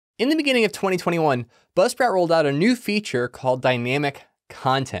In the beginning of 2021, Buzzsprout rolled out a new feature called dynamic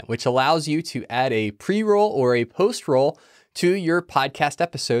content, which allows you to add a pre-roll or a post-roll to your podcast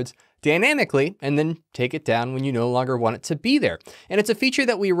episodes dynamically and then take it down when you no longer want it to be there. And it's a feature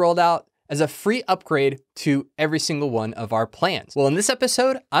that we rolled out as a free upgrade to every single one of our plans. Well, in this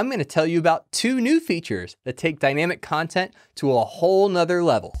episode, I'm going to tell you about 2 new features that take dynamic content to a whole nother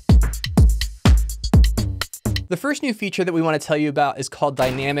level. The first new feature that we want to tell you about is called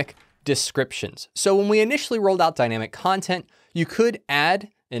dynamic descriptions. So when we initially rolled out dynamic content, you could add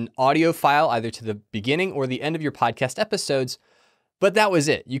an audio file either to the beginning or the end of your podcast episodes, but that was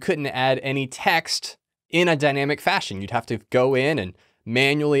it. You couldn't add any text in a dynamic fashion. You'd have to go in and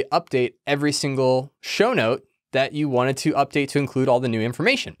manually update every single show note that you wanted to update to include all the new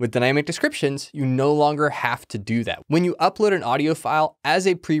information. With dynamic descriptions, you no longer have to do that. When you upload an audio file as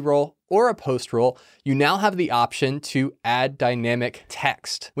a pre-roll or a post-roll, you now have the option to add dynamic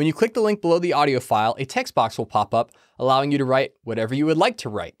text. When you click the link below the audio file, a text box will pop up, allowing you to write whatever you would like to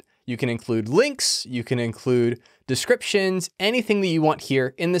write. You can include links, you can include descriptions, anything that you want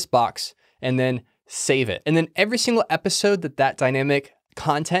here in this box, and then save it. And then every single episode that dynamic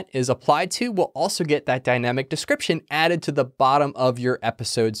content is applied to will also get that dynamic description added to the bottom of your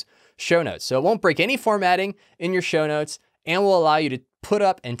episode's show notes. So it won't break any formatting in your show notes and will allow you to put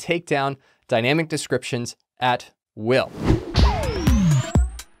up and take down dynamic descriptions at will.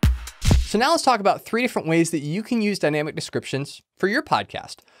 So now let's talk about 3 different ways that you can use dynamic descriptions for your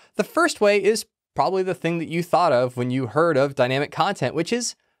podcast. The first way is probably the thing that you thought of when you heard of dynamic content, which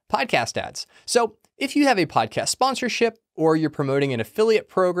is podcast ads. So if you have a podcast sponsorship or you're promoting an affiliate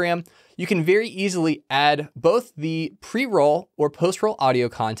program, you can very easily add both the pre-roll or post-roll audio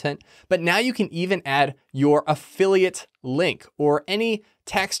content, but now you can even add your affiliate link or any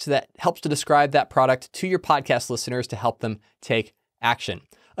text that helps to describe that product to your podcast listeners to help them take action.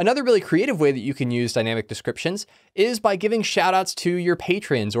 Another really creative way that you can use dynamic descriptions is by giving shout outs to your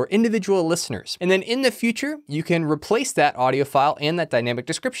patrons or individual listeners. And then in the future, you can replace that audio file and that dynamic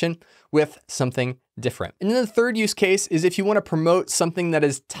description with something different. And then the third use case is if you want to promote something that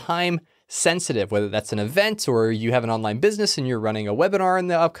is time sensitive, whether that's an event or you have an online business and you're running a webinar in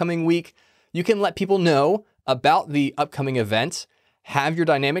the upcoming week, you can let people know about the upcoming event, have your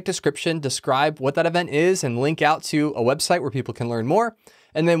dynamic description describe what that event is and link out to a website where people can learn more.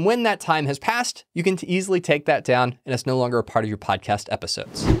 And then when that time has passed, you can easily take that down and it's no longer a part of your podcast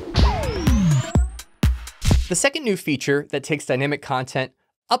episodes. The second new feature that takes dynamic content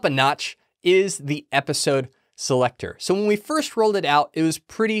up a notch is the episode selector. So when we first rolled it out, it was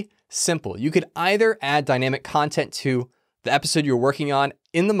pretty simple. You could either add dynamic content to the episode you're working on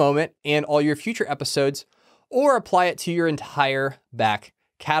in the moment and all your future episodes, or apply it to your entire back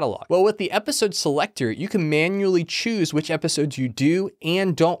catalog. Well, with the episode selector, you can manually choose which episodes you do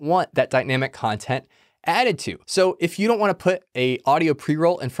and don't want that dynamic content added to. So if you don't want to put a audio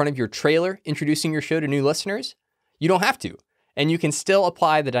pre-roll in front of your trailer introducing your show to new listeners, you don't have to. And you can still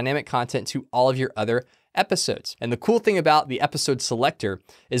apply the dynamic content to all of your other episodes. And the cool thing about the episode selector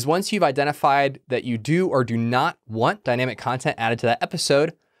is once you've identified that you do or do not want dynamic content added to that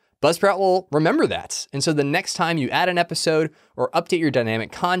episode, Buzzsprout will remember that. And so the next time you add an episode or update your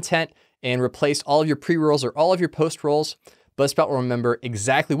dynamic content and replace all of your pre-rolls or all of your post-rolls, Buzzsprout will remember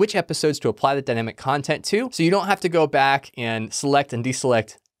exactly which episodes to apply the dynamic content to. So you don't have to go back and select and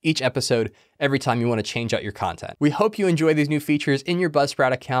deselect each episode every time you want to change out your content. We hope you enjoy these new features in your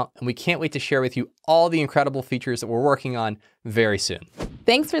Buzzsprout account, and we can't wait to share with you all the incredible features that we're working on very soon.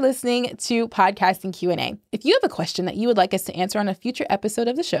 Thanks for listening to Podcasting Q&A. If you have a question that you would like us to answer on a future episode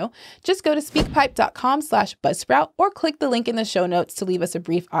of the show, just go to speakpipe.com/Buzzsprout or click the link in the show notes to leave us a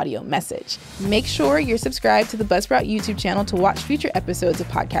brief audio message. Make sure you're subscribed to the Buzzsprout YouTube channel to watch future episodes of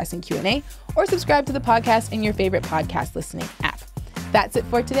Podcasting Q&A, or subscribe to the podcast in your favorite podcast listening app. That's it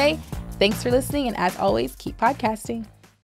for today. Thanks for listening, and as always, keep podcasting.